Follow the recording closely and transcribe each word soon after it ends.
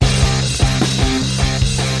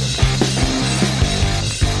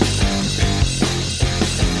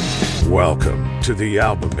Welcome to the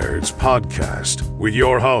Album Nerds Podcast with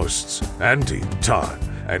your hosts, Andy, Todd,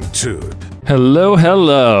 and Tood. Hello,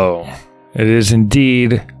 hello. It is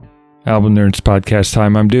indeed Album Nerds Podcast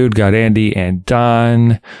time. I'm Dude, got Andy and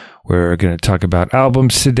Don. We're going to talk about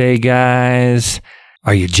albums today, guys.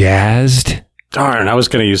 Are you jazzed? Darn, I was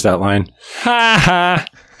going to use that line. Ha ha.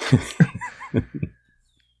 I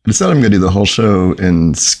decided I'm going to do the whole show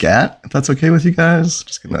in scat, if that's okay with you guys.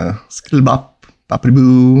 Just going to skittle bop, boppity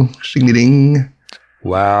boo, shing ding.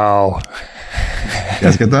 Wow. You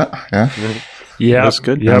guys get that? Yeah? Yeah, that's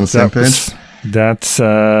good. Yep, on the same page? That's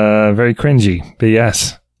very cringy, but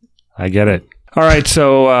yes, I get it. All right,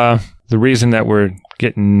 so the reason that we're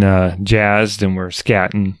getting jazzed and we're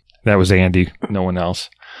scatting, that was Andy, no one else,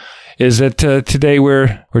 is that today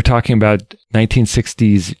we're talking about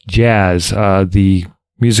 1960s jazz. The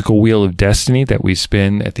musical wheel of destiny that we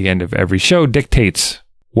spin at the end of every show dictates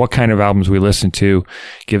what kind of albums we listen to,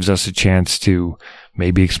 gives us a chance to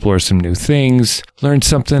maybe explore some new things, learn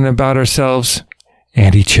something about ourselves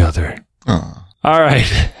and each other. Oh. All right.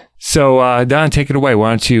 So, Don, take it away.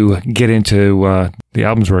 Why don't you get into the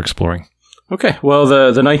albums we're exploring? Okay, well,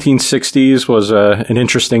 the 1960s was an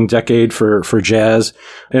interesting decade for jazz.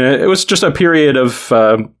 And it was just a period of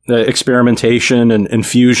experimentation and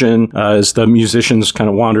fusion as the musicians kind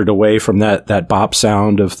of wandered away from that bop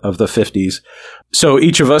sound of the 50s. So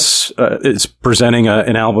each of us is presenting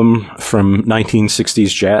an album from 1960s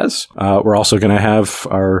jazz. We're also going to have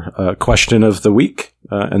our question of the week,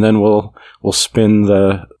 and then we'll spin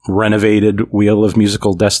the renovated Wheel of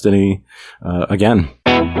Musical Destiny again.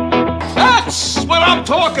 That's what I'm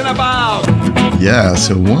talking about! Yeah,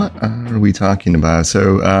 so what are we talking about?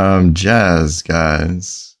 So, jazz,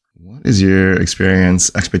 guys. What is your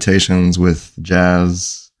expectations with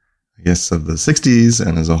jazz, I guess, of the 60s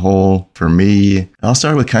and as a whole? For me, I'll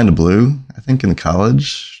start with Kinda Blue. I think in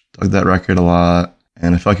college, dug that record a lot,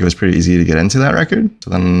 and I felt like it was pretty easy to get into that record. So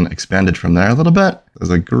then expanded from there a little bit. It was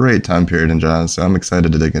a great time period in jazz, so I'm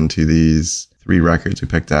excited to dig into these 3 records we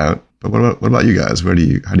picked out. But what about you guys? How do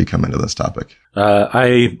you come into this topic?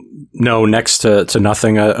 I know next to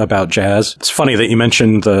nothing about jazz. It's funny that you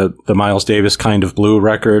mentioned the Miles Davis Kind of Blue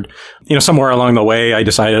record. You know, somewhere along the way, I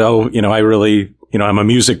decided, I really, I'm a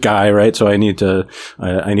music guy, right? So I need to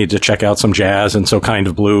check out some jazz. And so Kind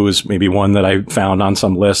of Blue is maybe one that I found on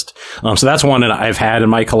some list. So that's one that I've had in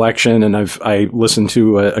my collection and I listen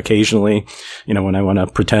to occasionally, when I want to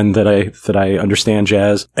pretend that I understand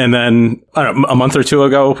jazz. And then a month or two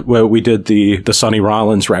ago, we did the Sonny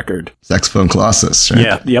Rollins record. Saxophone Colossus, right?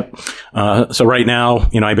 Yeah, yep. So right now,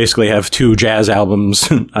 I basically have 2 jazz albums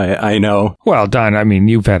I know. Well, Don, I mean,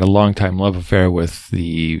 you've had a long-time love affair with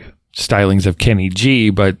the stylings of Kenny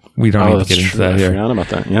G, but we don't need to get into that here. I forgot about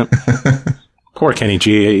that, yep. Poor Kenny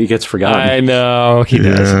G, he gets forgotten. I know, he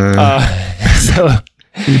does. So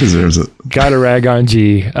he deserves it. Gotta rag on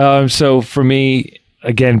G. So for me,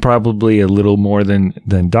 again, probably a little more than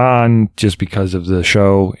Don, just because of the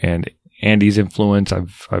show and Andy's influence.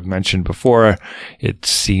 I've mentioned before, it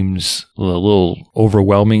seems a little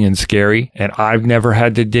overwhelming and scary, and I've never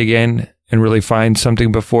had to dig in and really find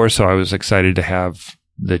something before, so I was excited to have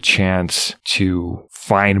the chance to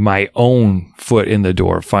find my own foot in the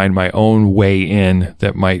door, find my own way in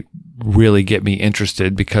that might really get me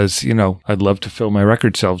interested, because, I'd love to fill my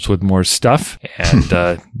record shelves with more stuff,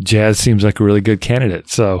 and jazz seems like a really good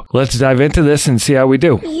candidate. So let's dive into this and see how we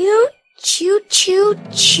do. You choose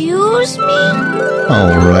me? All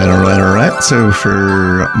right. So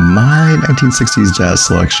for my 1960s jazz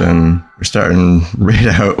selection, we're starting right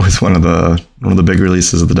out with one of the big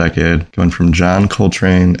releases of the decade, going from John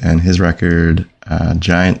Coltrane and his record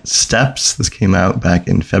Giant Steps. This came out back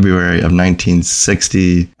in February of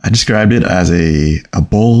 1960. I described it as a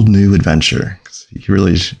bold new adventure. He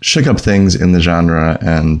really shook up things in the genre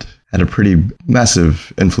and had a pretty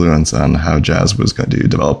massive influence on how jazz was going to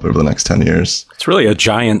develop over the next 10 years. It's really a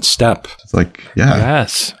giant step. It's like, yeah.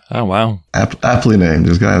 Yes. Oh, wow. Aptly named.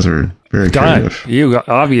 Those guys are very creative. You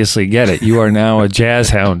obviously get it. You are now a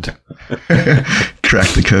jazz hound. Crack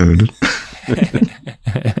the code.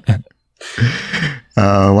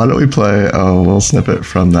 Why don't we play a little snippet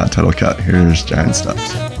from that title cut? Here's Giant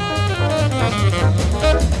Steps.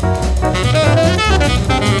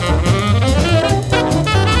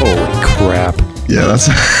 Holy crap. Yeah,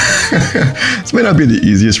 this may not be the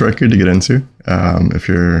easiest record to get into if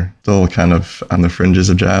you're still kind of on the fringes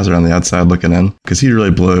of jazz or on the outside looking in, because he really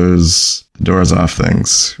blows the doors off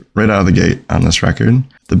things right out of the gate on this record.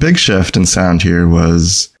 The big shift in sound here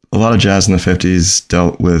was a lot of jazz in the 50s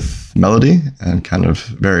dealt with melody and kind of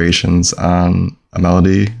variations on a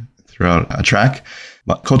melody throughout a track.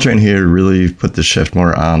 But Coltrane here really put the shift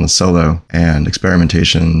more on the solo and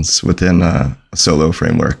experimentations within a solo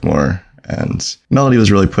framework more. And melody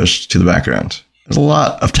was really pushed to the background. There's a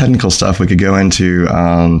lot of technical stuff we could go into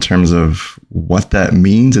in terms of what that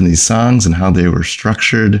means in these songs and how they were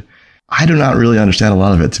structured. I do not really understand a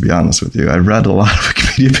lot of it, to be honest with you. I've read a lot of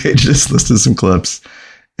Wikipedia pages, listed some clips.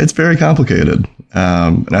 It's very complicated.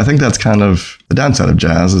 And I think that's kind of the downside of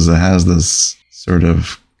jazz, is it has this sort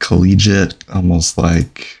of collegiate, almost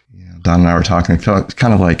like, Don and I were talking,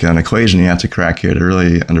 kind of like an equation you have to crack here to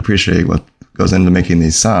really appreciate what goes into making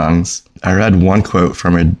these songs. I read one quote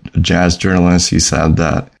from a jazz journalist who said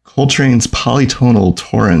that Coltrane's polytonal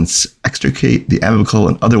torrents extricate the amical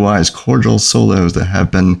and otherwise cordial solos that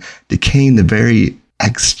have been decaying the very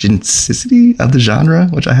exigenticity of the genre,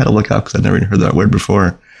 which I had to look up because I'd never even heard that word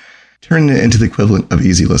before, turning it into the equivalent of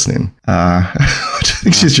easy listening. Which I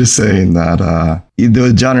think she's just saying that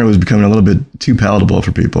the genre was becoming a little bit too palatable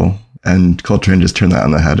for people, and Coltrane just turned that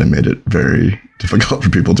on the head and made it very difficult for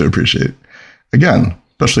people to appreciate. Again,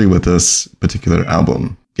 especially with this particular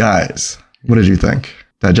album. Guys, what did you think?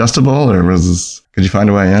 Digestible, or could you find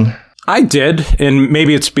a way in? I did, and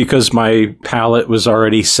maybe it's because my palette was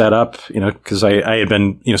already set up, because I had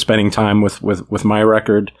been, spending time with my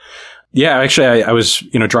record. Yeah, actually, I was,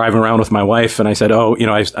 driving around with my wife, and I said,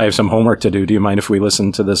 I have some homework to do. Do you mind if we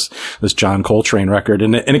listen to this John Coltrane record?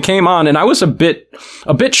 And it came on, and I was a bit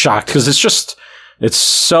shocked, because it's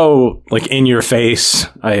so like in your face.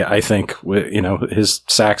 I think, his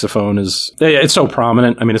saxophone it's so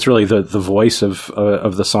prominent. I mean, it's really the voice of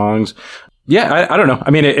the songs. Yeah, I don't know. I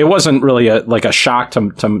mean, it wasn't really a shock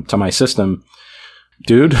to my system,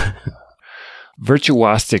 dude.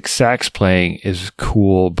 Virtuosic sax playing is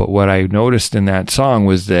cool, but what I noticed in that song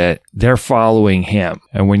was that they're following him.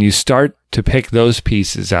 And when you start to pick those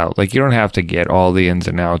pieces out, like, you don't have to get all the ins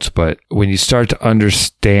and outs, but when you start to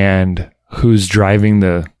understand who's driving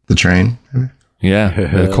the train, yeah,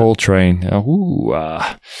 the Coltrane,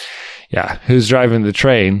 who's driving the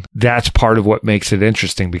train, that's part of what makes it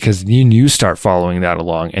interesting, because you start following that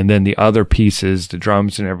along. And then the other pieces, the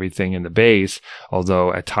drums and everything, and the bass,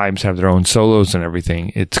 although at times have their own solos and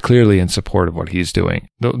everything, it's clearly in support of what he's doing.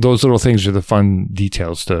 Those little things are the fun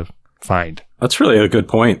details to find. That's really a good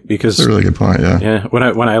point, because that's a really good point. Yeah. Yeah.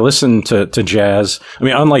 When I listen to jazz, I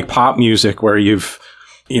mean, unlike pop music where you've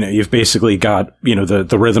basically got,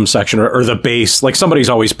 the rhythm section or the bass, like somebody's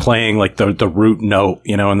always playing like the root note,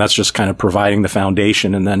 and that's just kind of providing the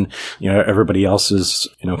foundation. And then, everybody else is,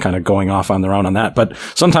 kind of going off on their own on that. But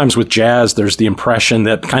sometimes with jazz, there's the impression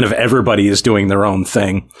that kind of everybody is doing their own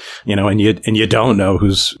thing, and you don't know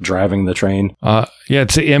who's driving the train.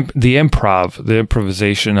 It's the improv, the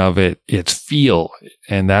improvisation of it. It's feel.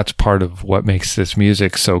 And that's part of what makes this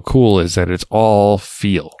music so cool, is that it's all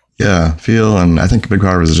feel. Yeah, feel, and I think a big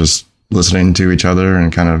part was just listening to each other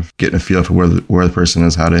and kind of getting a feel for where the person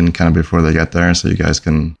is heading kind of before they get there, so you guys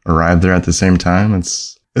can arrive there at the same time.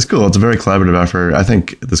 It's cool. It's a very collaborative effort. I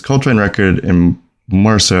think this Coltrane record, and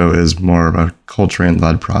more so, is more of a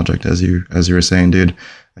Coltrane-led project, as you were saying, dude.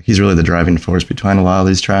 Like, he's really the driving force behind a lot of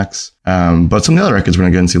these tracks. But some of the other records we're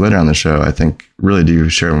going to get into later on the show, I think, really do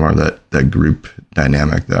share more of that group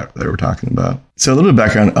dynamic that we're talking about. So a little bit of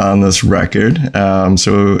background on this record.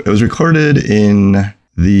 So it was recorded in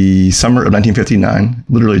the summer of 1959,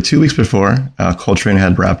 literally 2 weeks before. Coltrane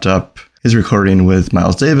had wrapped up his recording with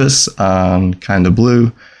Miles Davis on Kinda Blue,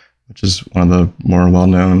 which is one of the more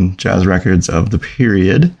well-known jazz records of the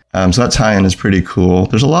period. So that tie-in is pretty cool.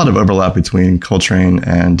 There's a lot of overlap between Coltrane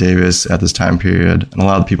and Davis at this time period, and a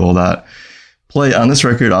lot of people that play on this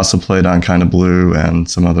record also played on Kinda Blue and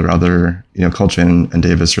some other Coltrane and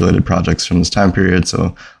Davis related projects from this time period.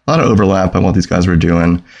 So a lot of overlap on what these guys were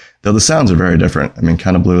doing, though the sounds are very different. I mean,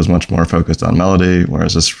 Kinda Blue is much more focused on melody,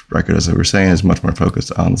 whereas this record, as we were saying, is much more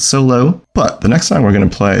focused on solo. But the next song we're going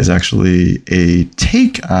to play is actually a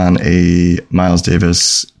take on a Miles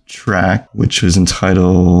Davis track, which was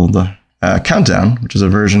entitled Countdown, which is a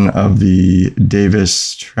version of the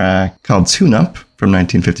Davis track called Tune Up from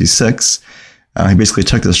 1956. He basically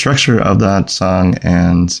took the structure of that song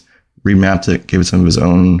and remapped it, gave it some of his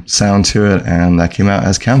own sound to it, and that came out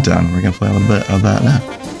as Countdown. We're going to play a little bit of that now.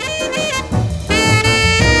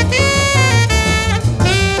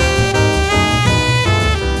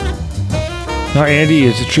 Now, Andy,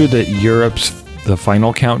 is it true that Europe's The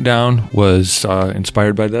Final Countdown was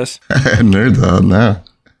inspired by this? I hadn't heard that, no.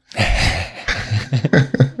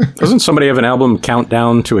 Doesn't somebody have an album,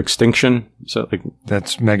 Countdown to Extinction? So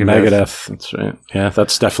that's Megadeth. That's right. Yeah,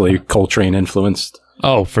 that's definitely Coltrane influenced.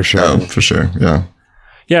 Oh, for sure. Oh, for sure. Yeah.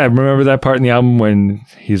 Yeah, remember that part in the album when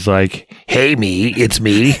he's like, "Hey, me, it's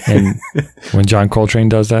me," and when John Coltrane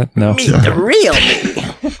does that? No, Me, the real me.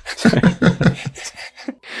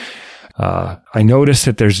 I noticed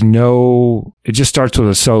that it just starts with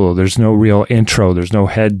a solo. There's no real intro. There's no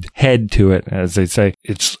head to it, as they say.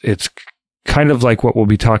 It's kind of like what we'll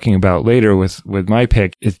be talking about later with my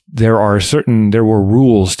pick. There were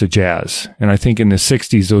rules to jazz. And I think in the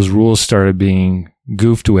 60s, those rules started being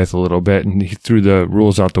goofed with a little bit, and he threw the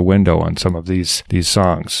rules out the window on some of these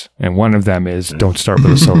songs. And one of them is don't start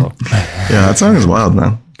with a solo. Yeah, that song is wild,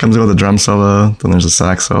 man. Comes in with a drum solo, then there's a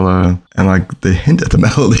sax solo, and like they hint at the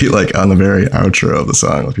melody like on the very outro of the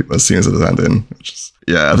song, like people as soon as it is ending. Which is,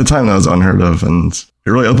 yeah, at the time that was unheard of, and it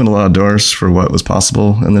really opened a lot of doors for what was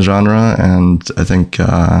possible in the genre. And I think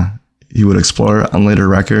he would explore it on later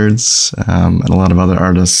records, and a lot of other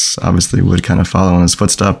artists obviously would kind of follow in his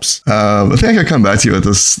footsteps. I think I could come back to you with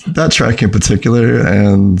that track in particular,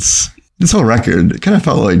 and this whole record. It kind of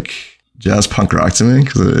felt like jazz punk rock to me,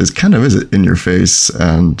 because it kind of is in your face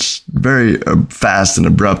and very fast and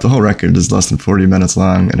abrupt. The whole record is less than 40 minutes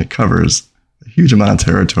long, and it covers a huge amount of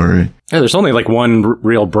territory. Yeah, there's only like one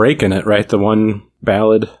real break in it, right? The one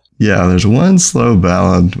ballad. Yeah, there's one slow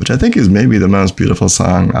ballad, which I think is maybe the most beautiful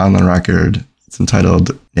song on the record. It's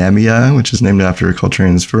entitled Namia, which is named after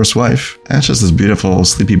Coltrane's first wife. And it's just this beautiful,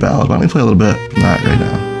 sleepy ballad. Why don't we play a little bit from that right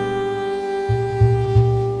now?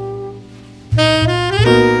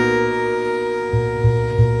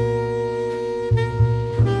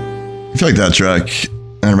 I feel like that track,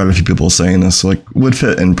 I remember a few people saying this, like would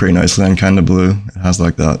fit in pretty nicely on Kind of Blue. It has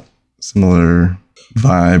like that similar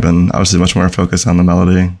vibe and obviously much more focus on the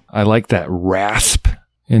melody. I like that rasp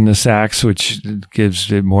in the sax, which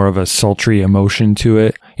gives it more of a sultry emotion to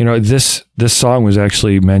it. You know, this song was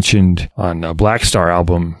actually mentioned on a Black Star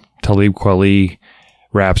album. Talib Kweli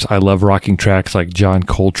raps, "I love rocking tracks like John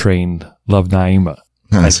Coltrane, love Naima."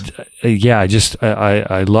 Nice.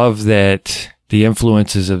 I love that the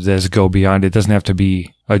influences of this go beyond. It doesn't have to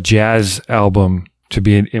be a jazz album to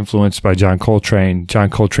be influenced by John Coltrane. John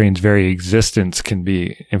Coltrane's very existence can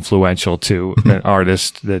be influential to an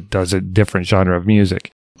artist that does a different genre of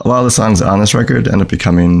music. A lot of the songs on this record end up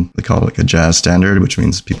becoming, they call it like a jazz standard, which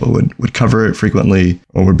means people would cover it frequently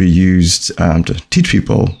or would be used to teach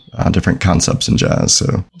people different concepts in jazz.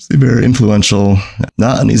 So it's very influential.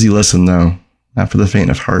 Not an easy listen, though. Not for the faint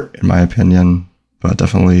of heart, in my opinion, but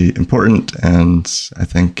definitely important and I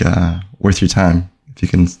think worth your time. If you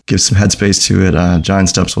can give some headspace to it, Giant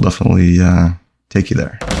Steps will definitely take you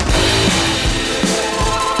there.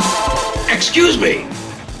 Excuse me.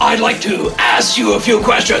 I'd like to ask you a few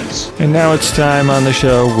questions. And now it's time on the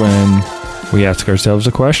show when we ask ourselves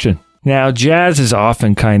a question. Now, jazz is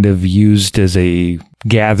often kind of used as a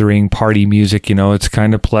gathering party music. You know, it's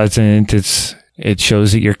kind of pleasant. It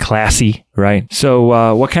shows that you're classy, right?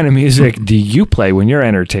 So what kind of music do you play when you're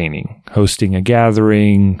entertaining, hosting a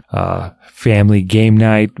gathering, family game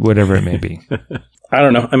night, whatever it may be? I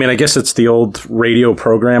don't know. I mean, I guess it's the old radio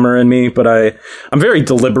programmer in me, but I'm very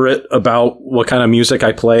deliberate about what kind of music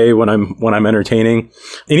I play when I'm entertaining.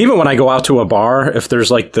 And even when I go out to a bar, if there's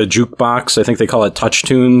like the jukebox, I think they call it touch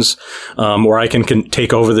tunes, where I can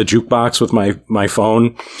take over the jukebox with my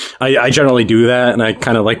phone. I generally do that, and I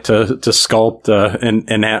kind of like to sculpt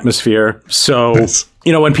an atmosphere. So Nice.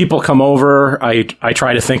 You know, when people come over, I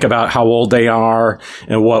try to think about how old they are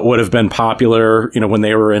and what would have been popular, you know, when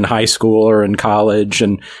they were in high school or in college.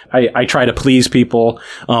 And I try to please people.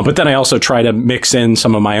 But then I also try to mix in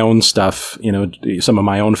some of my own stuff, you know, some of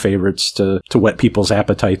my own favorites to whet people's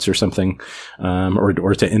appetites or something,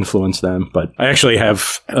 or to influence them. But I actually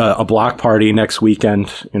have a block party next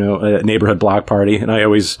weekend, you know, a neighborhood block party. And I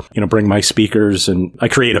always, you know, bring my speakers and I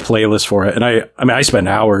create a playlist for it. And I spend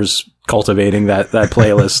hours cultivating that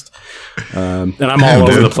playlist. And I'm all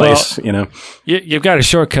over the place, you know. You've got a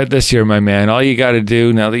shortcut this year, my man. All you got to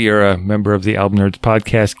do, now that you're a member of the Album Nerds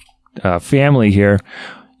podcast family here,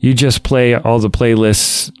 you just play all the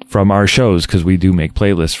playlists from our shows, because we do make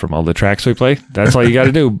playlists from all the tracks we play. That's all you got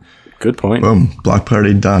to do. Good point. Boom, block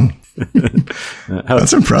party done.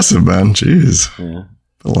 That's impressive, man. Jeez. Yeah.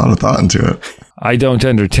 A lot of thought into it. I don't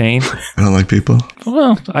entertain. I don't like people.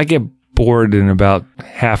 Well, I get bored in about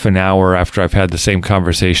half an hour after I've had the same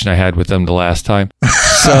conversation I had with them the last time.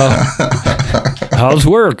 So, how's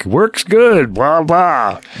work? Work's good. Blah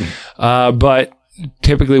blah. But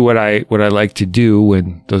typically, what I like to do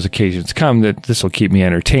when those occasions come, that this will keep me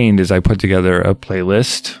entertained, is I put together a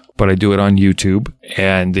playlist. But I do it on YouTube,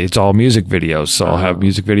 and it's all music videos. So I'll have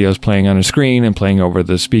music videos playing on a screen and playing over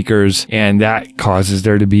the speakers, and that causes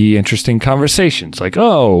there to be interesting conversations. Like,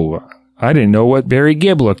 oh, I didn't know what Barry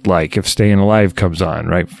Gibb looked like if Staying Alive comes on,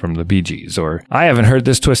 right, from the Bee Gees. Or I haven't heard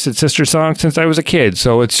this Twisted Sister song since I was a kid.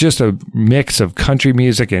 So it's just a mix of country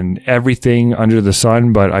music and everything under the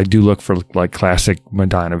sun. But I do look for like classic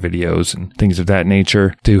Madonna videos and things of that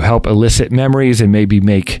nature to help elicit memories and maybe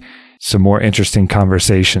make some more interesting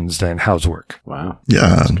conversations than housework. Wow.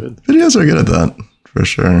 Yeah. That's good. Videos are good at that, for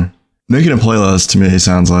sure. Making a playlist to me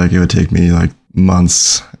sounds like it would take me like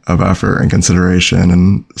months of effort and consideration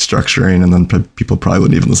and structuring, and then people probably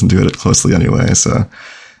wouldn't even listen to it closely anyway. So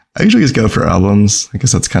I usually just go for albums. I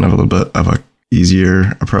guess that's kind of a little bit of a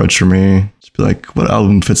easier approach for me. Just be like, what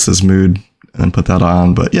album fits this mood, and then put that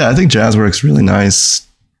on. But yeah, I think jazz works really nice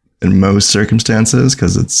in most circumstances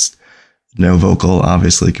because it's no vocal.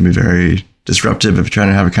 Obviously, it can be very disruptive if you're trying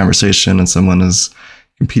to have a conversation and someone is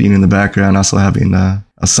competing in the background, also having a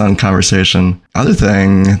sung conversation. Other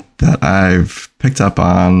thing that I've picked up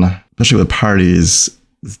on, especially with parties,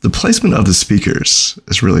 is the placement of the speakers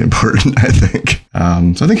is really important, I think.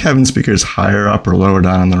 So I think having speakers higher up or lower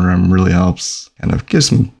down in the room really helps, kind of gives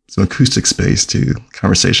some acoustic space to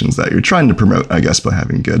conversations that you're trying to promote, I guess, by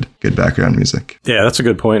having good background music. Yeah, that's a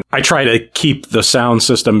good point. I try to keep the sound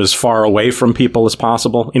system as far away from people as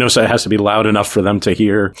possible, so it has to be loud enough for them to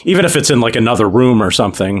hear, even if it's in like another room or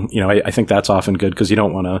something. I think that's often good because you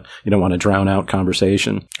don't want to drown out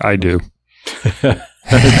conversation. I do.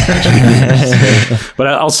 But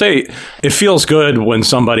I'll say it feels good when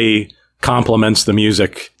somebody compliments the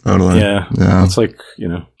music. Totally. Yeah. It's like,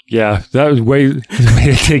 Yeah, that was way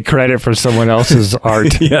to take credit for someone else's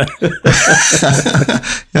art. Yeah. Yeah,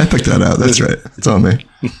 I picked that out. That's right. It's on me.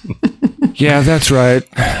 Yeah, that's right.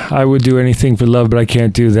 I would do anything for love, but I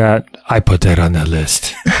can't do that. I put that on the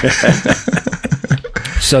list.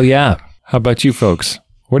 So yeah, how about you folks?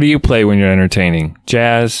 What do you play when you're entertaining?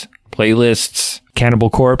 Jazz, playlists, Cannibal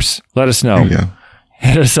Corpse? Let us know. There you go.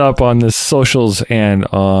 Hit us up on the socials and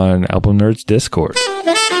on Album Nerds Discord.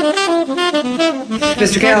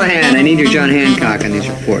 Mr. Callahan, I need your John Hancock on these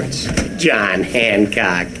reports. John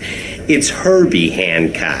Hancock. It's Herbie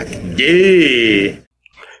Hancock. Duh.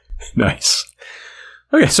 Nice.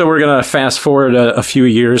 Okay, so we're going to fast forward a few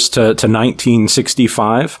years to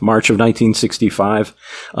 1965, March of 1965.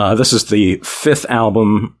 This is the fifth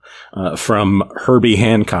album from Herbie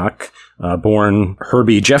Hancock. Born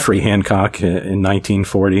Herbie Jeffrey Hancock in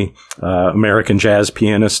 1940, American jazz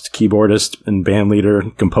pianist, keyboardist, and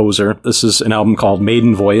bandleader, composer. This is an album called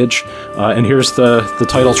Maiden Voyage, and here's the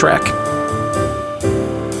title track.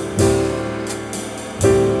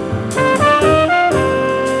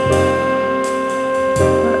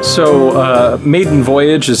 So, Maiden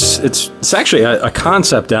Voyage it's actually a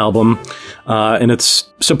concept album. And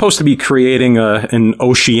it's supposed to be creating an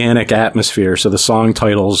oceanic atmosphere. So the song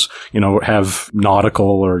titles, have nautical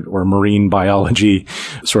or marine biology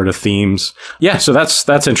sort of themes. Yeah, so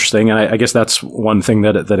that's interesting. And I guess that's one thing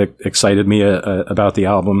that excited me about the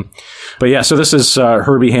album. But yeah, so this is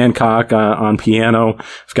Herbie Hancock on piano.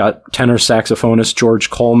 I've got tenor saxophonist George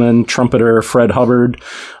Coleman, trumpeter Fred Hubbard,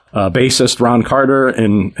 bassist Ron Carter,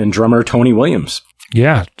 and drummer Tony Williams.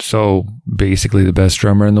 Yeah, so basically the best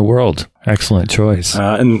drummer in the world. Excellent choice.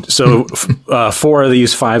 And so four of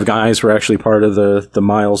these five guys were actually part of the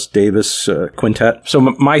Miles Davis quintet. So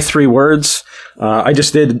my three words, I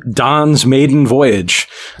just did Don's Maiden Voyage,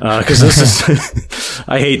 because this is,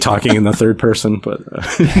 I hate talking in the third person, but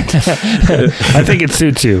I think it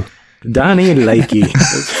suits you. Donnie Likey.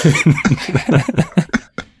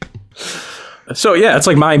 So yeah, it's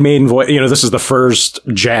like my maiden voice. This is the first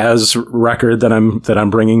jazz record that I'm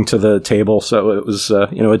bringing to the table. So it was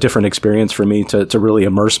a different experience for me to really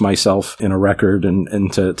immerse myself in a record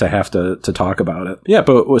and to have to talk about it. Yeah,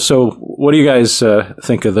 but so what do you guys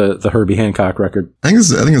think of the Herbie Hancock record? I think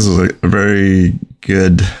this is a very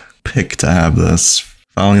good pick to have this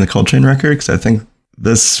following the Coltrane record, because I think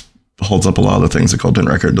this holds up a lot of the things the Coltrane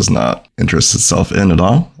record does not interest itself in at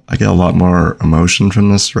all. I get a lot more emotion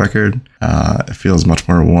from this record. It feels much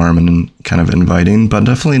more warm and kind of inviting, but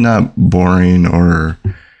definitely not boring or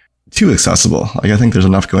too accessible. I think there's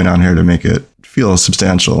enough going on here to make it feel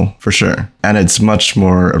substantial for sure. And it's much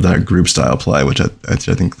more of that group style play, which I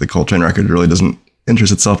think the Coltrane record really doesn't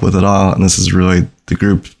interest itself with at all. And this is really, the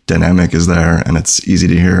group dynamic is there and it's easy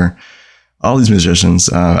to hear. All these musicians,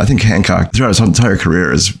 I think Hancock, throughout his entire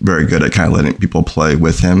career, is very good at kind of letting people play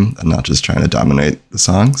with him and not just trying to dominate the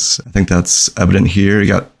songs. I think that's evident here. You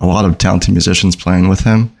got a lot of talented musicians playing with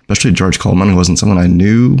him, especially George Coleman, who wasn't someone I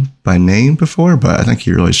knew by name before, but I think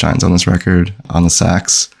he really shines on this record, on the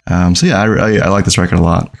sax. So yeah, I like this record a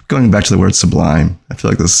lot. Going back to the word sublime, I feel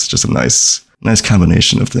like this is just a nice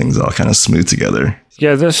combination of things all kind of smooth together. So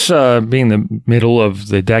Yeah, this being the middle of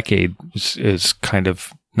the decade is kind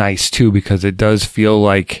of nice too, because it does feel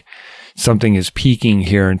like something is peaking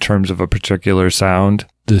here in terms of a particular sound.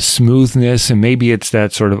 The smoothness, and maybe it's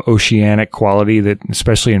that sort of oceanic quality that,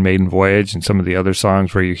 especially in Maiden Voyage and some of the other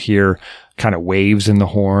songs where you hear kind of waves in the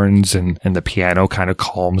horns and the piano kind of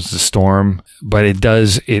calms the storm. But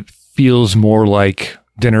it feels more like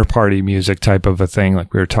dinner party music type of a thing,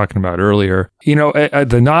 like we were talking about earlier. You know,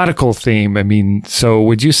 the nautical theme, I mean, so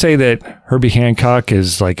would you say that Herbie Hancock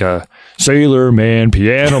is like a sailor man,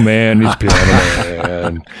 piano man, he's piano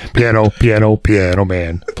man, piano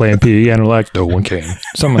man, playing piano like no one can.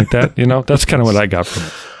 Something like that, you know? That's kind of what I got from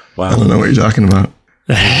it. Wow. I don't know what you're talking about.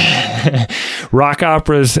 Rock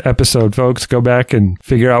Operas episode, folks. Go back and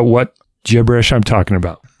figure out what gibberish I'm talking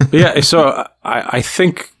about. Yeah, so I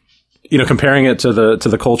think, you know, comparing it to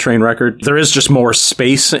the Coltrane record, there is just more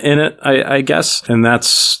space in it, I guess. And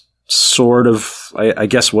that's sort of, I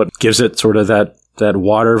guess, what gives it sort of that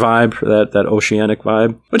water vibe, that oceanic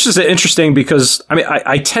vibe, which is interesting because, I mean,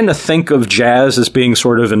 I tend to think of jazz as being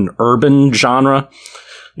sort of an urban genre,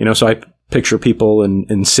 you know, so I picture people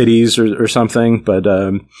in cities or something,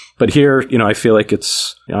 but here, you know, I feel like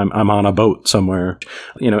it's, you know, I'm on a boat somewhere.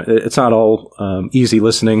 You know, it's not all easy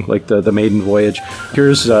listening like the Maiden Voyage.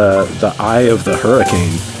 Here's the Eye of the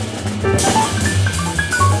Hurricane.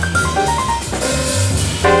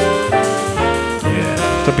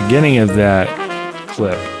 Yeah, the beginning of that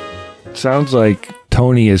clip sounds like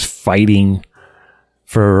Tony is fighting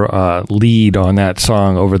for lead on that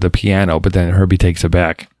song over the piano, but then Herbie takes it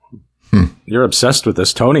back. You're obsessed with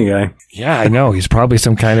this Tony guy. Yeah, I know. He's probably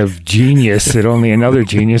some kind of genius that only another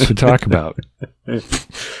genius would talk about.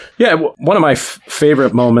 Yeah, one of my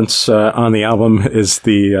favorite moments on the album is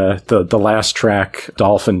the last track,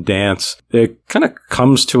 Dolphin Dance. It kind of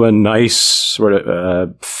comes to a nice sort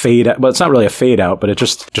of fade out. Well, it's not really a fade out, but it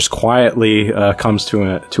just quietly comes to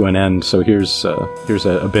an end. So here's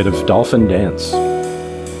a bit of Dolphin Dance.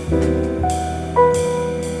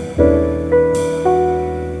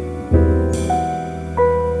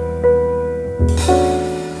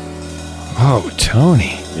 Oh,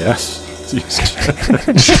 Tony. Yes.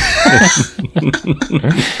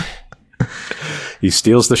 He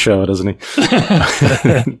steals the show, doesn't he?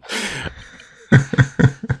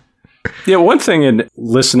 Yeah, one thing in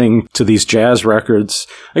listening to these jazz records,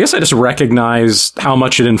 I guess I just recognize how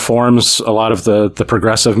much it informs a lot of the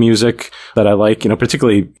progressive music that I like, you know,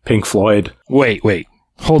 particularly Pink Floyd. Wait.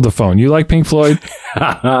 Hold the phone. You like Pink Floyd?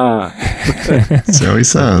 So he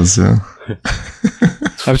says, yeah.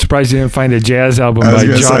 I'm surprised you didn't find a jazz album by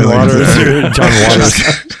John Waters. John Waters.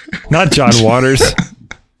 Not John Waters.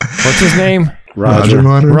 What's his name? Roger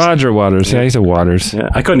Waters. Roger Waters. Yeah, he's a Waters. Yeah,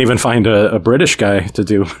 I couldn't even find a British guy to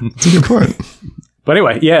do. That's a good point. But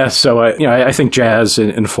anyway, yeah, so you know, I think jazz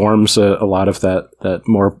informs a lot of that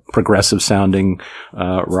more progressive sounding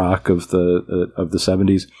rock of the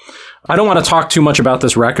 70s. I don't want to talk too much about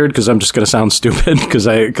this record because I'm just going to sound stupid because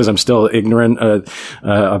I'm still ignorant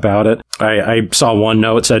about it. I saw one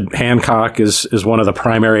note said Hancock is one of the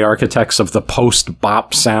primary architects of the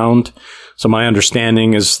post-bop sound. So my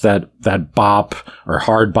understanding is that bop or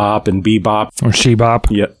hard bop and bebop or she-bop.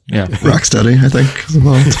 Yeah. Rocksteady, I think, is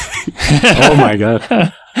involved. Oh my god.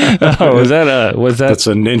 Oh, was that? That's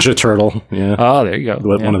a Ninja Turtle. Yeah. Oh, there you go.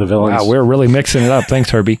 One of the villains. Wow, we're really mixing it up. Thanks,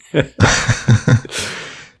 Herbie.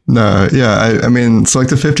 No, yeah, I mean, so like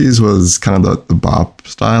the 50s was kind of the bop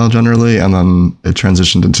style generally, and then it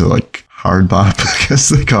transitioned into like hard bop, I guess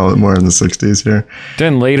they call it more in the 60s here.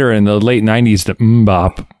 Then later in the late 90s, the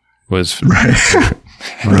bop was... Right.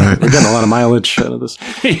 Right. We're getting a lot of mileage out of this.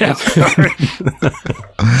 Yeah.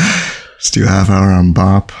 Just do a half hour on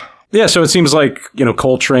bop. Yeah, so it seems like, you know,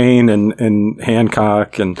 Coltrane and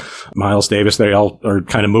Hancock and Miles Davis, they all are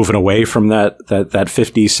kind of moving away from that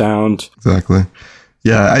 50s sound. Exactly.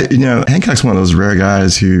 Yeah, Hancock's one of those rare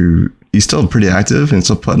guys who he's still pretty active and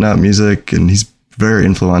still putting out music, and he's very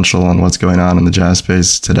influential on what's going on in the jazz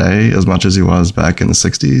space today as much as he was back in the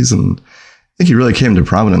 60s. And I think he really came to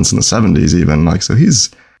prominence in the 70s even. Like, so he's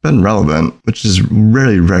been relevant, which is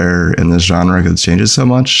really rare in this genre because it changes so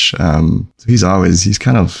much. So he's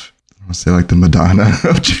kind of, I want to say like the Madonna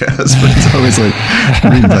of jazz, but he's always like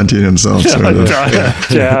reinventing himself. Sort of. Madonna of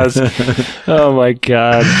jazz. Oh my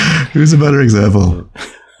God. Who's a better example?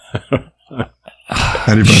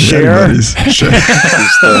 Anybody's. Sure.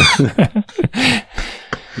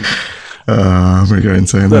 I'm going to go ahead and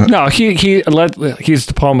say that. No, he's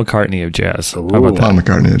the Paul McCartney of jazz. How about Paul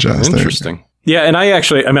McCartney of jazz? Interesting. Yeah, and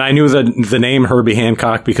I knew the name Herbie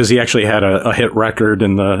Hancock because he actually had a hit record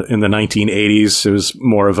in the 1980s. It was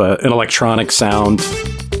more of an electronic sound.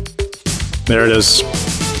 There it is.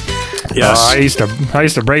 Yes. I used to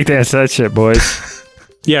breakdance that shit, boys.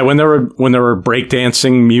 Yeah, when there were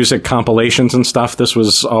breakdancing music compilations and stuff, this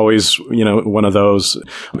was always, one of those.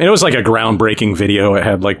 And it was like a groundbreaking video. It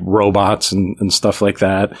had like robots and stuff like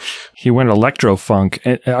that. He went electro funk.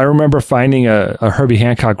 And I remember finding a Herbie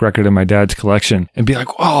Hancock record in my dad's collection and be like,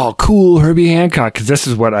 "Oh, cool, Herbie Hancock," because this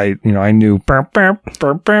is what I knew.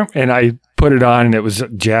 And I put it on and it was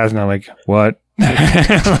jazz, and I'm like, "What?"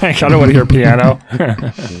 Like, I don't want to hear piano.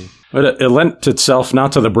 But it lent itself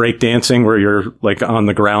not to the breakdancing where you're like on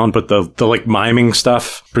the ground, but the like miming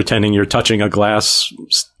stuff, pretending you're touching a glass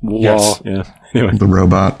wall. Yes. Yeah. Anyway, The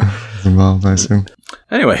robot is involved, I assume.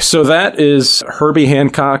 Anyway, so that is Herbie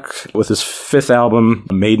Hancock with his 5th album,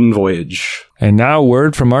 Maiden Voyage. And now a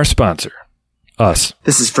word from our sponsor, us.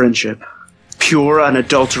 This is friendship. Pure,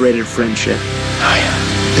 unadulterated friendship.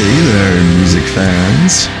 Hey there, music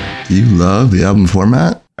fans. Do you love the album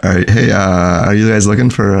format? All right, hey, are you guys looking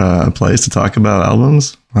for a place to talk about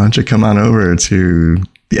albums? Why don't you come on over to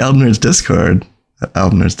the Album Nerds Discord at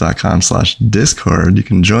albumnerds.com/Discord. You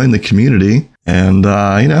can join the community and,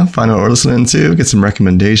 find out what we're listening to, get some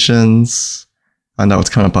recommendations, find out what's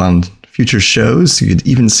coming up on future shows. You could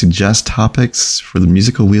even suggest topics for the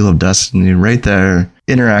musical Wheel of Destiny right there.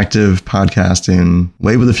 Interactive podcasting,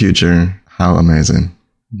 way with the future. How amazing.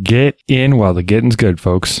 Get in while the getting's good,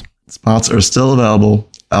 folks. Spots are still available.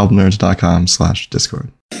 albumnerds.com/Discord.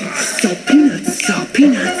 Salt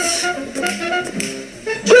peanuts.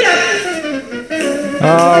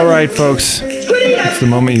 All right, folks. It's the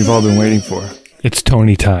moment you've all been waiting for. It's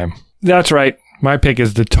Tony time. That's right. My pick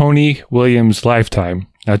is the Tony Williams Lifetime.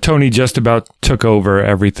 Now, Tony just about took over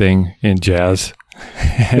everything in jazz.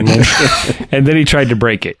 and then he tried to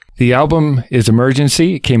break it. The album is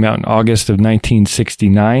Emergency. It came out in August of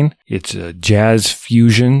 1969. It's a jazz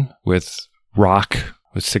fusion with rock,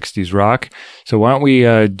 with 60s rock. So why don't we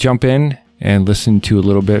jump in and listen to a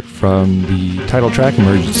little bit from the title track,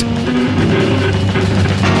 Emergency.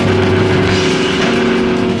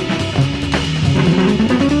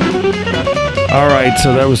 All right,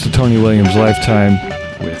 so that was the Tony Williams Lifetime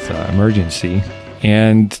with Emergency.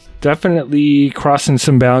 And definitely crossing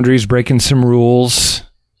some boundaries, breaking some rules,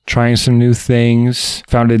 trying some new things.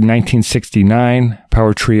 Founded in 1969,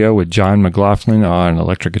 power trio with John McLaughlin on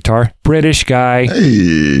electric guitar. British guy.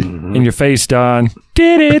 Hey. In your face, Don.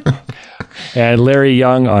 Did it. And Larry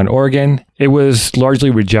Young on organ. It was largely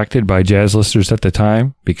rejected by jazz listeners at the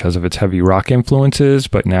time because of its heavy rock influences,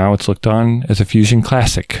 but now it's looked on as a fusion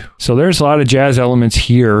classic. So there's a lot of jazz elements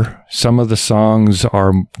here. Some of the songs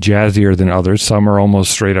are jazzier than others. Some are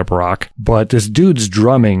almost straight up rock. But this dude's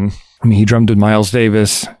drumming, he drummed with Miles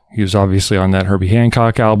Davis. He was obviously on that Herbie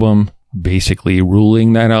Hancock album, basically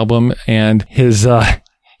ruling that album. And he's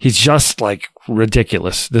just like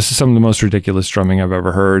ridiculous. This is some of the most ridiculous drumming I've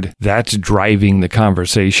ever heard. That's driving the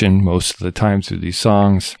conversation most of the time through these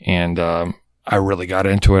songs. And I really got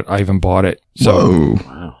into it. I even bought it. So, whoa.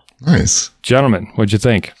 Wow. Nice. Gentlemen, what'd you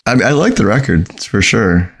think? I mean, I like the record for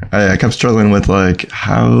sure. I kept struggling with like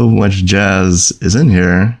how much jazz is in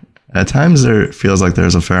here. At times there feels like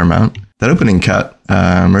there's a fair amount. That opening cut,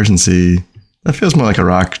 Emergency, that feels more like a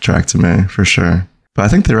rock track to me for sure. But I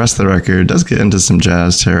think the rest of the record does get into some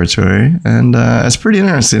jazz territory, and it's pretty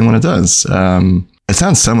interesting when it does. It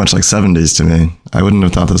sounds so much like 70s to me. I wouldn't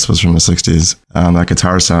have thought this was from the 60s. That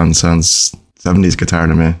guitar sound sounds 70s guitar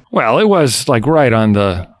to me. Well, it was like right on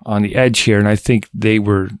the edge here, and I think they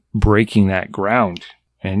were breaking that ground.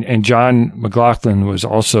 And John McLaughlin was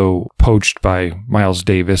also poached by Miles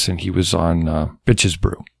Davis, and he was on Bitches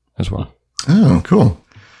Brew as well. Oh, cool.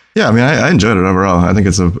 Yeah, I mean, I enjoyed it overall. I think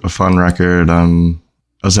it's a fun record. I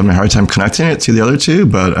was having a hard time connecting it to the other two,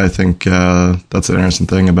 but I think that's an interesting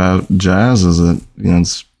thing about jazz is that,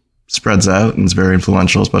 it spreads out and it's very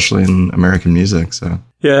influential, especially in American music. So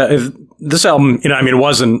yeah, this album, it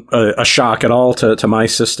wasn't a shock at all to my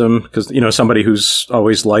system because, somebody who's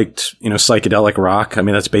always liked, psychedelic rock. I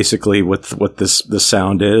mean, that's basically what this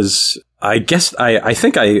sound is. I guess I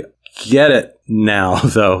think I get it now,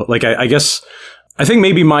 though. Like, I think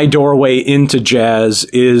maybe my doorway into jazz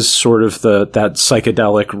is sort of that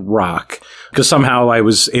psychedelic rock because somehow I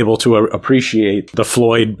was able to appreciate the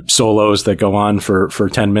Floyd solos that go on for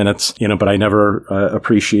 10 minutes, but I never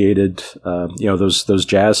appreciated, those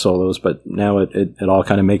jazz solos. But now it all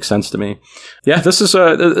kind of makes sense to me. Yeah, this is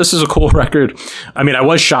a cool record. I mean, I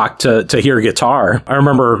was shocked to hear guitar. I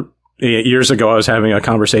remember years ago, I was having a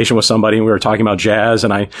conversation with somebody and we were talking about jazz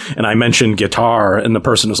and I mentioned guitar and the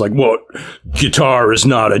person was like, "What? Guitar is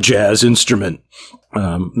not a jazz instrument."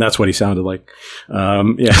 That's what he sounded like. So.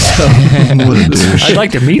 I'd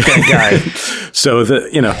like to meet that guy.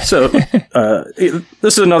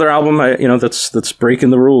 This is another album, that's breaking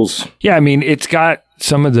the rules. Yeah, I mean, it's got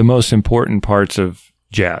some of the most important parts of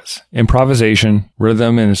jazz: improvisation,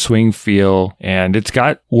 rhythm, and a swing feel, and it's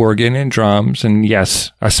got organ and drums, and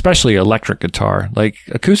yes, especially electric guitar. Like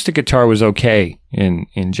acoustic guitar was okay in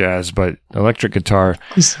jazz, but electric guitar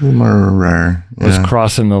it's a little more rare. was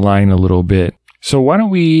crossing the line a little bit. So why don't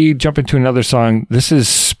we jump into another song? This is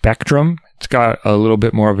Spectrum. It's got a little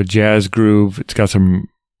bit more of a jazz groove. It's got some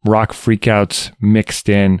rock freakouts mixed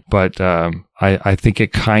in, but I think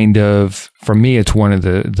it kind of, for me, it's one of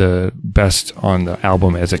the best on the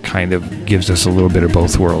album, as it kind of gives us a little bit of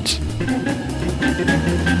both worlds.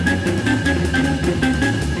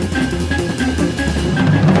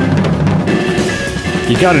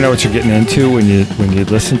 You got to know what you're getting into when you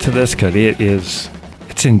listen to this, because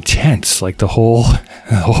it's intense, like the whole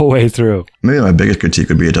way through. Maybe my biggest critique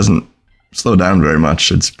would be it doesn't slow down very much.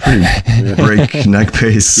 It's pretty breakneck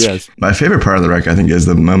pace. Yes. My favorite part of the record, I think, is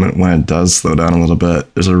the moment when it does slow down a little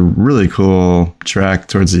bit. There's a really cool track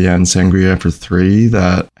towards the end, Sangria for 3,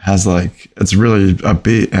 that has it's really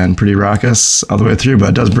upbeat and pretty raucous all the way through, but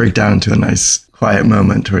it does break down into a nice quiet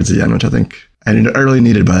moment towards the end, which I think I really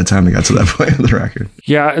needed by the time we got to that point of the record.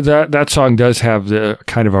 Yeah, that song does have the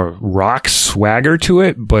kind of a rock swagger to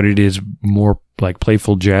it, but it is more like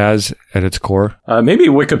playful jazz at its core. Maybe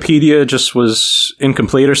Wikipedia just was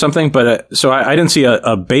incomplete or something, but so I didn't see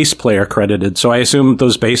a bass player credited, so I assume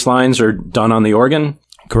those bass lines are done on the organ?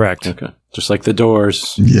 Correct. Okay. Just like the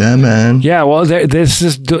Doors. Yeah, man. Yeah, well, there's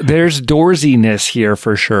doorsiness here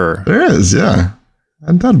for sure. There is, yeah. I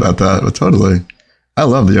hadn't thought about that, but totally. I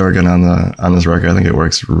love the organ on this record. I think it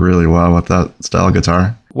works really well with that style of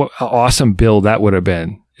guitar. What an awesome build that would have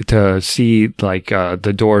been to see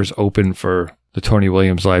the doors open for the Tony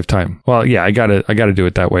Williams lifetime. Well, yeah, I gotta do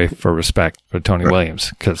it that way for respect for Tony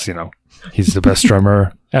Williams, because he's the best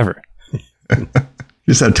drummer ever. You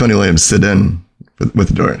just have Tony Williams sit in with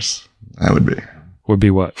the Doors. That would be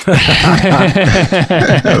what?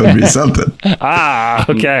 That would be something.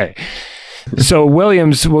 Okay. So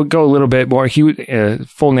Williams, we'll go a little bit more. He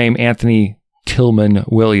full name Anthony Tillman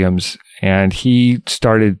Williams, and he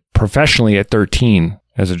started professionally at 13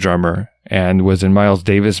 as a drummer and was in Miles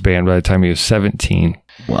Davis' band by the time he was 17.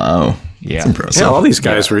 Wow. Yeah. That's impressive. Yeah, all these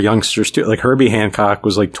guys were youngsters too. Like Herbie Hancock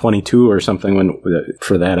was like 22 or something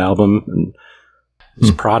for that album, and his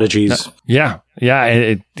prodigies. Yeah.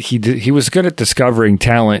 He was good at discovering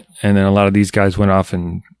talent, and then a lot of these guys went off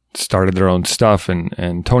and started their own stuff,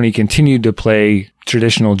 and Tony continued to play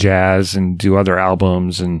traditional jazz and do other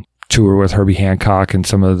albums and tour with Herbie Hancock and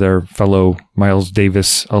some of their fellow Miles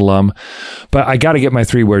Davis alum. But I got to get my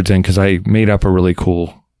 3 words in, because I made up a really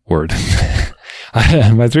cool word.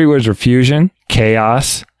 My 3 words are fusion,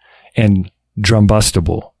 chaos, and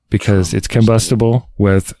drumbustable, because it's combustible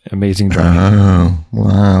with amazing drumming. Oh,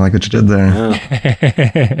 wow. I like what you did there.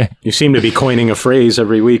 Yeah. You seem to be coining a phrase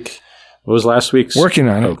every week. What was last week's? Working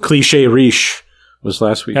on it. Cliché riche was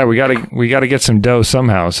last week. Yeah, we gotta get some dough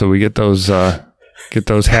somehow, so we get those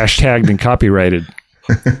hashtagged and copyrighted.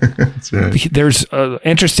 That's right. There's an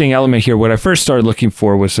interesting element here. What I first started looking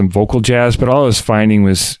for was some vocal jazz, but all I was finding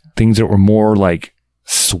was things that were more like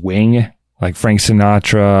swing, like Frank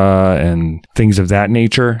Sinatra and things of that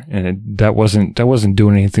nature, and that wasn't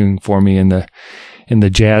doing anything for me in the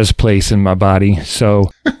jazz place in my body.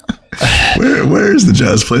 So. Where is the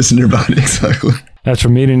jazz place in your body exactly? That's for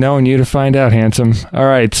me to know and you to find out, handsome. All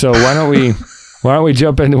right, so why don't we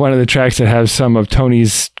jump into one of the tracks that has some of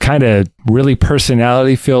Tony's kind of really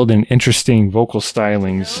personality-filled and interesting vocal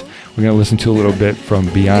stylings. We're going to listen to a little bit from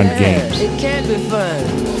Beyond Games. It can be fun,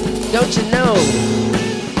 don't you know?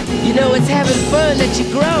 You know it's having fun that you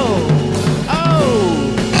grow. Oh!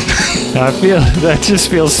 That just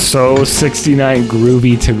feels so 69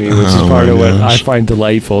 groovy to me, which is part of what I find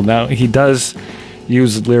delightful. Now, he does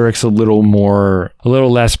use lyrics a little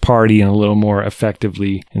less party and a little more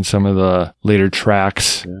effectively in some of the later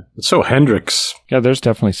tracks. Yeah. It's so Hendrix. Yeah, there's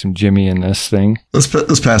definitely some Jimmy in this thing. Those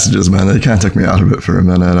passages, man, they kind of took me out of it for a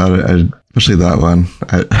minute. Especially that one.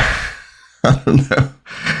 I don't know.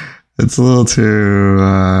 It's a little too...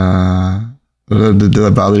 Did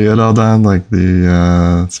that bother you at all, Don? Like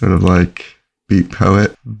the sort of like beat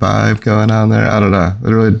poet vibe going on there? I don't know. It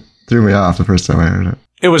really threw me off the first time I heard it.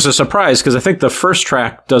 It was a surprise, because I think the first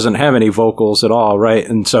track doesn't have any vocals at all, right?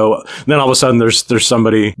 And so then all of a sudden there's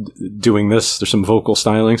somebody doing this. There's some vocal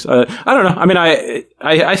stylings. I don't know. I mean,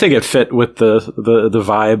 I think it fit with the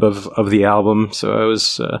vibe of the album, so I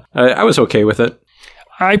was okay with it.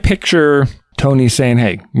 I picture Tony saying,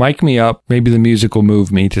 hey, mic me up. Maybe the music will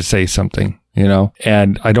move me to say something, you know?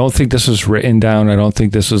 And I don't think this was written down. I don't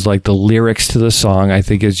think this was like the lyrics to the song. I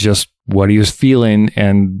think it's just what he was feeling.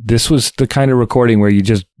 And this was the kind of recording where you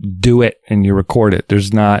just do it and you record it.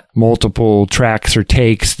 There's not multiple tracks or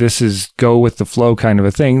takes. This is go with the flow kind of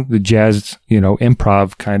a thing. The jazz, you know,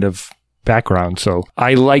 improv kind of background. So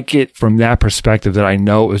I like it from that perspective, that I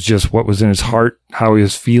know it was just what was in his heart, how he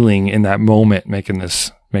was feeling in that moment, making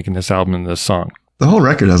this album and this song. The whole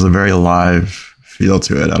record has a very live feel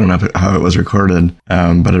to it. I don't know how it was recorded,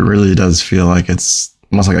 but it really does feel like it's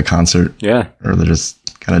almost like a concert. Yeah. Or they're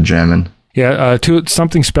just kind of jamming. Yeah,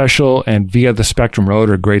 Something Special and Via the Spectrum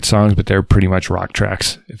Road are great songs, but they're pretty much rock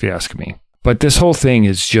tracks, if you ask me. But this whole thing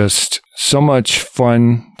is just so much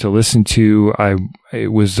fun to listen to.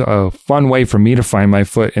 It was a fun way for me to find my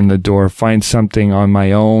foot in the door, find something on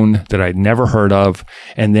my own that I'd never heard of.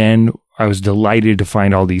 And then I was delighted to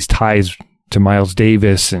find all these ties to Miles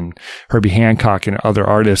Davis and Herbie Hancock and other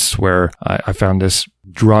artists, where I found this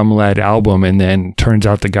drum-led album, and then turns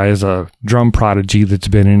out the guy is a drum prodigy that's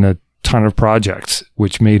been in a ton of projects,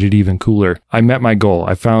 which made it even cooler. I met my goal.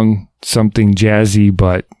 I found something jazzy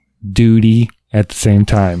but duty at the same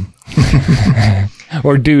time.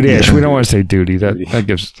 Or dude-ish. We don't want to say duty. That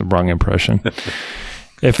gives the wrong impression.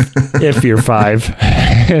 If you're 5.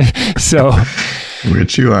 So,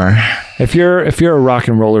 which you are. If you're a rock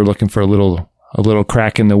and roller looking for a little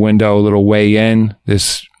crack in the window, a little way in,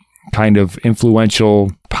 this kind of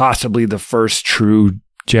influential, possibly the first true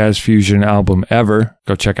jazz fusion album ever,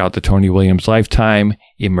 go check out the Tony Williams Lifetime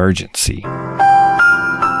Emergency.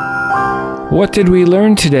 What did we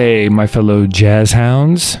learn today, my fellow jazz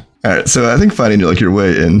hounds? All right, so I think finding like your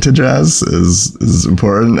way into jazz is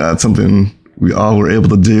important. That's something we all were able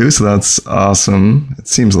to do, so that's awesome. It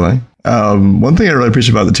seems like. One thing I really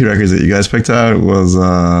appreciate about the 2 records that you guys picked out was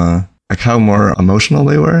like how more emotional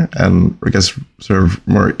they were, and I guess sort of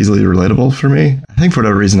more easily relatable for me. I think for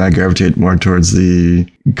whatever reason I gravitate more towards the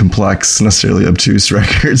complex, necessarily obtuse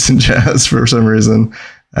records in jazz for some reason,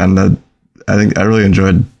 and I think I really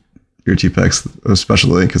enjoyed your 2 picks,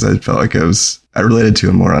 especially because I felt like I related to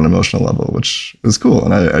him more on an emotional level, which was cool,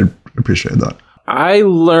 and I appreciate that. I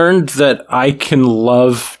learned that I can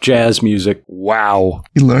love jazz music. Wow.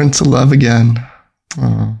 You learned to love again.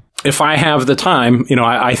 Aww. If I have the time, you know,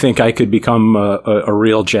 I think I could become a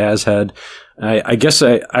real jazz head. I guess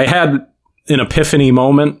I had an epiphany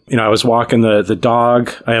moment. You know, I was walking the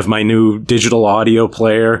dog. I have my new digital audio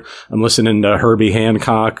player. I'm listening to Herbie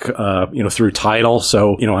Hancock, through Tidal.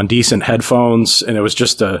 So, on decent headphones. And it was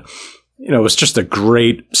just a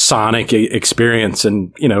great sonic experience.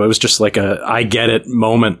 And, it was just like I get it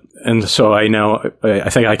moment. And so I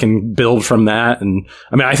think I can build from that. And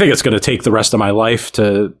I mean, I think it's going to take the rest of my life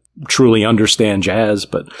to truly understand jazz,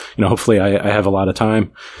 but, hopefully I have a lot of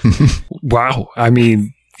time. Wow. I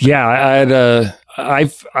mean, yeah,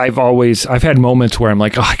 I've had moments where I'm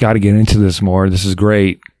like, oh, I got to get into this more. This is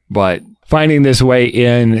great. But finding this way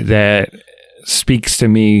in that speaks to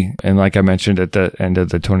me, and like I mentioned at the end of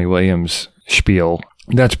the Tony Williams spiel,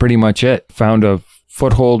 that's pretty much it. Found a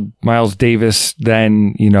foothold, Miles Davis,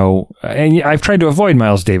 then, and I've tried to avoid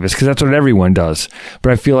Miles Davis because that's what everyone does.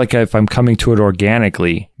 But I feel like if I'm coming to it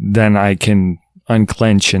organically, then I can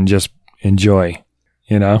unclench and just enjoy,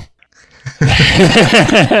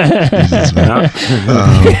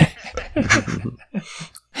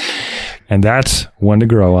 And that's one to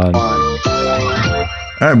grow on. All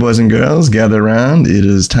right, boys and girls, gather around. It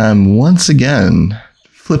is time once again.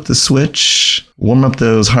 Flip the switch, warm up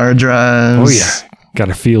those hard drives. Oh, yeah. Got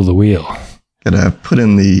to feel the wheel. Got to put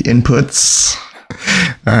in the inputs.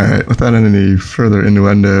 All right, without any further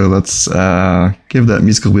innuendo, let's give that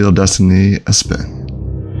musical wheel of destiny a spin.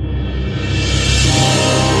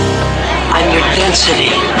 I'm your density.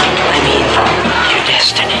 Your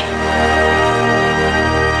destiny.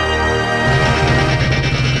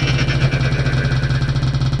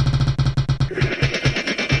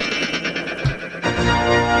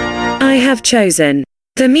 I have chosen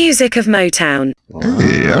the music of Motown.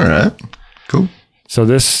 Hey, all right. Cool. So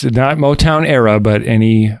this is not Motown era, but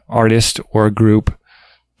any artist or group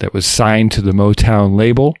that was signed to the Motown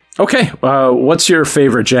label. Okay. What's your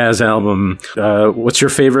favorite jazz album? What's your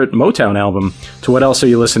favorite Motown album? To what else are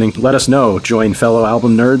you listening? Let us know. Join fellow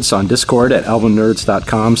album nerds on Discord at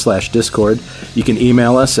albumnerds.com/Discord. You can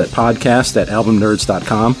email us at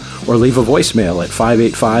podcast@albumnerds.com or leave a voicemail at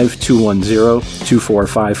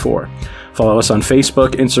 585-210-2454. Follow us on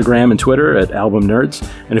Facebook, Instagram, and Twitter at Album Nerds.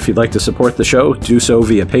 And if you'd like to support the show, do so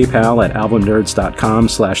via PayPal at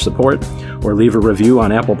albumnerds.com/support, or leave a review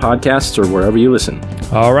on Apple Podcasts or wherever you listen.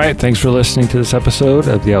 All right. Thanks for listening to this episode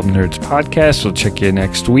of the Album Nerds podcast. We'll check you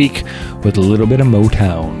next week with a little bit of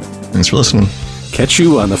Motown. Thanks for listening. Catch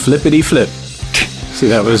you on the flippity flip. See,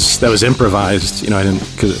 that was improvised. I didn't,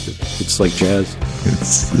 because it's like jazz.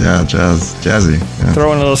 It's jazzy. Yeah.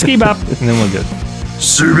 Throw in a little ski bop, and then we're good.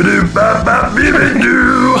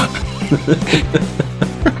 Soobidoo-bop-bop-bee-bee-doo.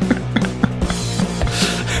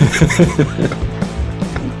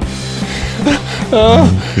 Oh,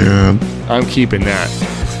 yeah. I'm keeping that.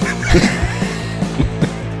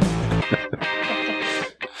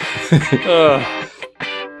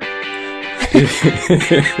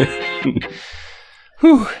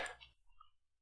 Whew.